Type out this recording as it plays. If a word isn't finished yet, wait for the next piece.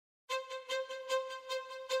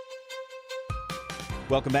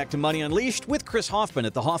Welcome back to Money Unleashed with Chris Hoffman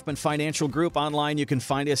at the Hoffman Financial Group. Online, you can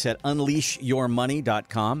find us at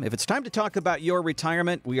unleashyourmoney.com. If it's time to talk about your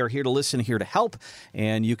retirement, we are here to listen, here to help,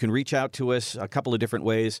 and you can reach out to us a couple of different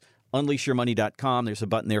ways. Unleashyourmoney.com. There's a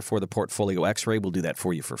button there for the Portfolio X-Ray. We'll do that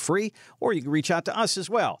for you for free, or you can reach out to us as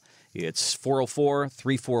well. It's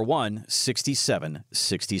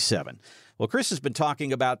 404-341-6767. Well, Chris has been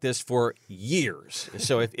talking about this for years.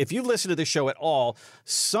 So if you listen to the show at all,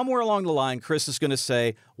 somewhere along the line, Chris is going to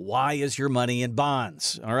say, why is your money in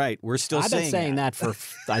bonds? All right, we're still saying that. I've been saying that for,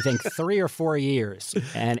 I think, 3 or 4 years.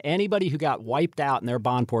 And anybody who got wiped out in their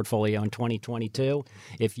bond portfolio in 2022,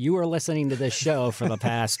 if you are listening to this show for the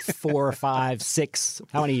past 4, 5, 6,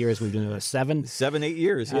 how many years we've been doing this? 7? 7, 8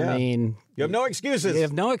 years, yeah. I mean, you have no excuses. You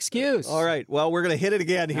have no excuse. All right. Well, we're going to hit it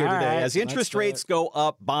again here today. As interest rates go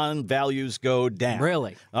up, bond values go down.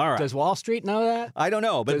 Really? All right. Does Wall Street know that? I don't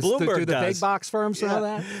know, but Bloomberg do the does. big box firms know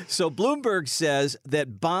that? So Bloomberg says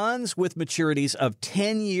that bonds with maturities of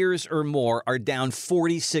 10 years or more are down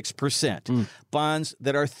 46%. Bonds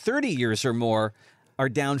that are 30 years or more are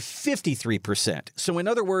down 53%. So in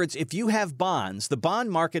other words, if you have bonds, the bond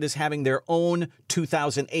market is having their own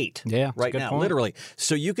 2008 right now, literally.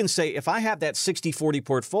 So you can say, if I have that 60-40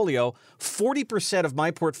 portfolio, 40% of my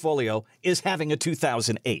portfolio is having a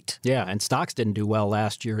 2008. Yeah, and stocks didn't do well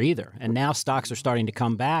last year either. And now stocks are starting to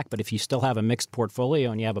come back, but if you still have a mixed portfolio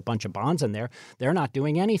and you have a bunch of bonds in there, they're not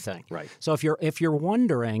doing anything. Right. So if you're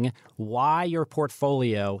wondering why your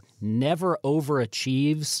portfolio never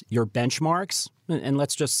overachieves your benchmarks, and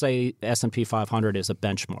let's just say S&P 500 is a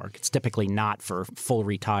benchmark. It's typically not for full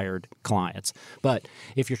retired clients. But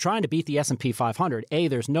if you're trying to beat the S&P 500,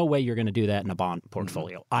 there's no way you're going to do that in a bond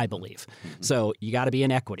portfolio, I believe. So you got to be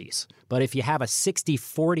in equities. But if you have a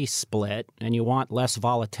 60-40 split and you want less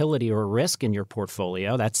volatility or risk in your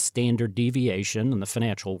portfolio, that's standard deviation in the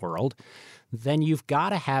financial world, then you've got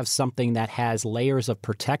to have something that has layers of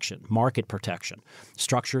protection, market protection,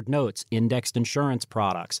 structured notes, indexed insurance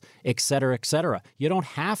products, et cetera, et cetera. You don't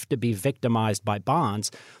have to be victimized by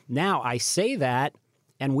bonds. Now, I say that,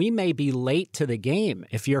 and we may be late to the game.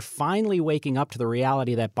 If you're finally waking up to the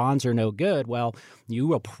reality that bonds are no good, well, you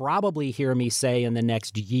will probably hear me say in the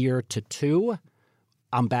next year to 2,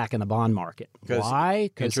 I'm back in the bond market. Why?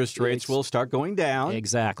 Because interest rates will start going down.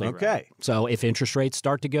 Exactly. Okay. Right. So if interest rates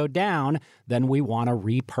start to go down, then we want to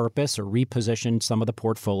repurpose or reposition some of the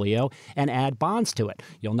portfolio and add bonds to it.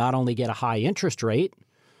 You'll not only get a high interest rate,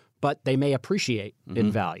 but they may appreciate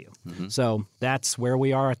in value. So that's where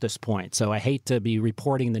we are at this point. So I hate to be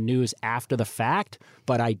reporting the news after the fact,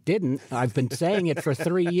 but I didn't. I've been saying it for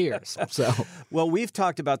 3 years. So, well, we've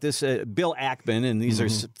talked about this. Bill Ackman, and these are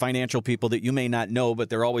financial people that you may not know,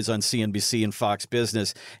 but they're always on CNBC and Fox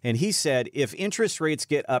Business. And he said if interest rates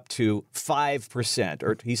get up to 5%,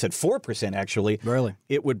 or he said 4% actually, really,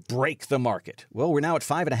 it would break the market. Well, we're now at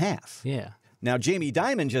 5.5%. Yeah. Now, Jamie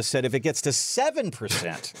Dimon just said if it gets to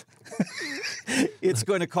 7%, it's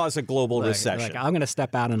going to cause a global recession. I'm going to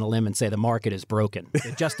step out on a limb and say the market is broken.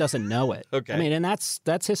 It just doesn't know it. Okay. I mean, and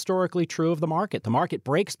that's historically true of the market. The market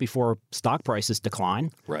breaks before stock prices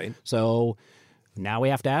decline. Right. So now we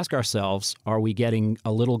have to ask ourselves, are we getting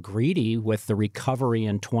a little greedy with the recovery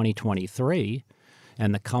in 2023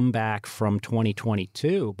 and the comeback from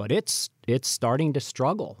 2022? But it's starting to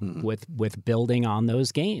struggle with building on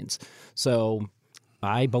those gains. So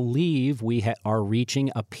I believe we are reaching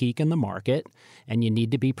a peak in the market, and you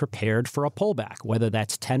need to be prepared for a pullback, whether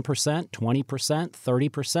that's 10%, 20%,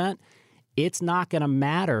 30%. It's not going to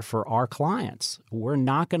matter for our clients. We're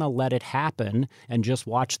not going to let it happen and just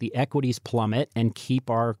watch the equities plummet and keep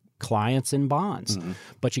our clients in bonds.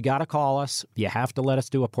 But you got to call us. You have to let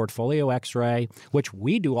us do a portfolio X-ray, which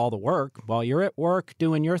we do all the work. While you're at work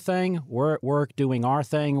doing your thing, we're at work doing our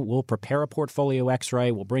thing. We'll prepare a portfolio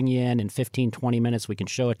X-ray. We'll bring you in 15, 20 minutes. We can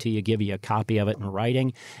show it to you, give you a copy of it in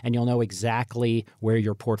writing, and you'll know exactly where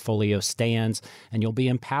your portfolio stands, and you'll be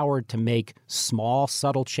empowered to make small,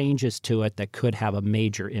 subtle changes to it that could have a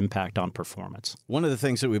major impact on performance. One of the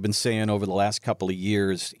things that we've been saying over the last couple of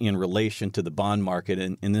years in relation to the bond market,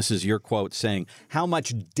 and this is your quote saying, how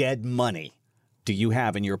much dead money do you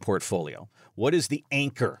have in your portfolio? What is the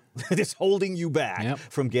anchor that is holding you back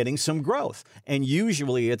from getting some growth? And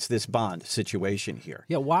usually it's this bond situation here.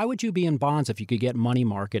 Yeah, why would you be in bonds if you could get money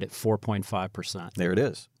market at 4.5%? There it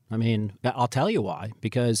is. I mean, I'll tell you why.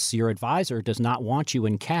 Because your advisor does not want you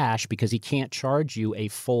in cash because he can't charge you a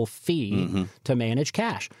full fee to manage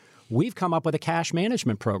cash. We've come up with a cash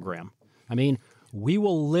management program. I mean, we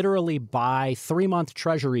will literally buy 3-month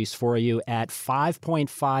treasuries for you at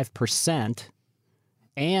 5.5%.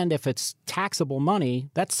 And if it's taxable money,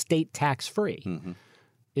 that's state tax free.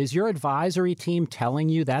 Is your advisory team telling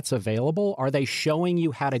you that's available? Are they showing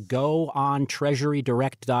you how to go on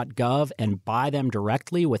treasurydirect.gov and buy them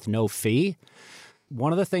directly with no fee?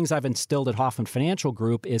 One of the things I've instilled at Hoffman Financial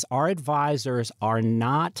Group is our advisors are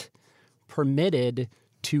not permitted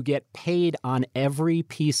to get paid on every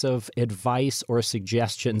piece of advice or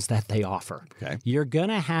suggestions that they offer. Okay. You're going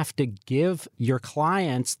to have to give your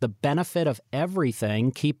clients the benefit of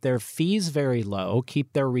everything, keep their fees very low,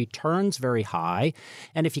 keep their returns very high.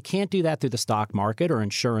 And if you can't do that through the stock market or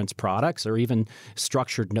insurance products or even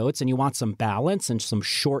structured notes, and you want some balance and some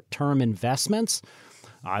short-term investments,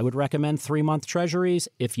 I would recommend 3-month treasuries.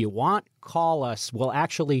 If you want, call us. We'll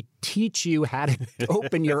actually teach you how to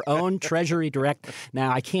open your own Treasury Direct.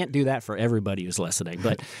 Now, I can't do that for everybody who's listening,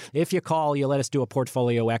 but if you call, you let us do a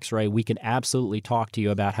portfolio x-ray, we can absolutely talk to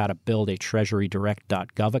you about how to build a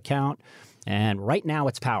treasurydirect.gov account. And right now,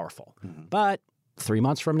 it's powerful. But 3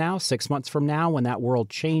 months from now, 6 months from now, when that world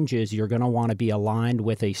changes, you're going to want to be aligned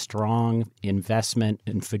with a strong investment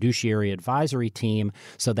and fiduciary advisory team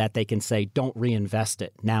so that they can say, don't reinvest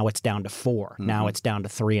it. Now it's down to 4. Now it's down to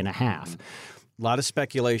 3.5. A lot of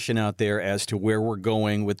speculation out there as to where we're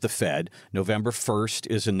going with the Fed. November 1st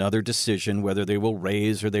is another decision, whether they will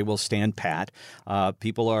raise or they will stand pat.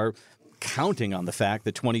 People are counting on the fact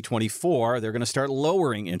that 2024, they're going to start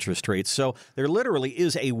lowering interest rates. So there literally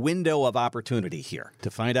is a window of opportunity here.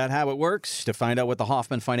 To find out how it works, to find out what the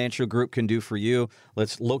Hoffman Financial Group can do for you,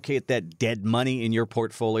 let's locate that dead money in your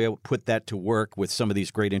portfolio, put that to work with some of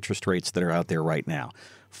these great interest rates that are out there right now.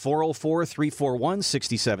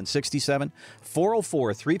 404-341-6767,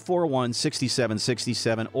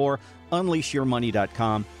 404-341-6767, or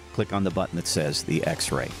unleashyourmoney.com. Click on the button that says the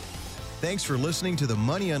X-Ray. Thanks for listening to the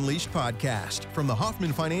Money Unleashed podcast from the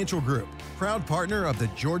Hoffman Financial Group, proud partner of the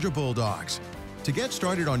Georgia Bulldogs. To get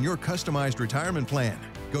started on your customized retirement plan,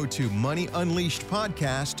 go to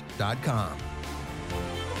moneyunleashedpodcast.com.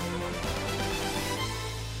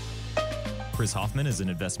 Chris Hoffman is an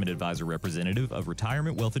investment advisor representative of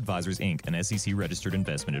Retirement Wealth Advisors, Inc., an SEC-registered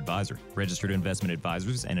investment advisor. Registered investment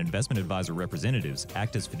advisors and investment advisor representatives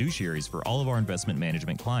act as fiduciaries for all of our investment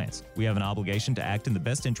management clients. We have an obligation to act in the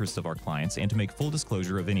best interests of our clients and to make full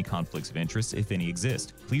disclosure of any conflicts of interest, if any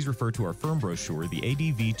exist. Please refer to our firm brochure, the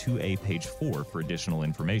ADV2A, page 4, for additional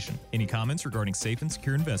information. Any comments regarding safe and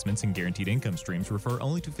secure investments and guaranteed income streams refer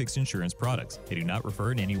only to fixed insurance products. They do not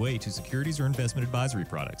refer in any way to securities or investment advisory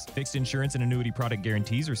products. Fixed insurance and annuity product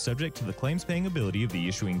guarantees are subject to the claims-paying ability of the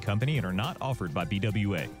issuing company and are not offered by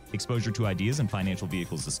BWA. Exposure to ideas and financial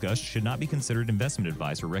vehicles discussed should not be considered investment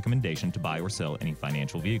advice or recommendation to buy or sell any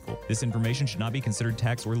financial vehicle. This information should not be considered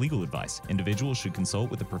tax or legal advice. Individuals should consult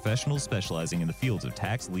with the professionals specializing in the fields of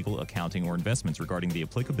tax, legal, accounting, or investments regarding the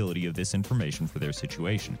applicability of this information for their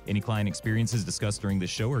situation. Any client experiences discussed during this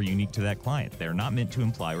show are unique to that client. They are not meant to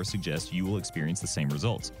imply or suggest you will experience the same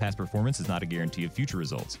results. Past performance is not a guarantee of future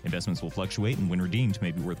results. Investments will fluctuate and when redeemed may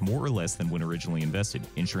be worth more or less than when originally invested.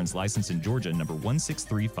 Insurance license in Georgia, number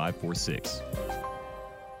 163546.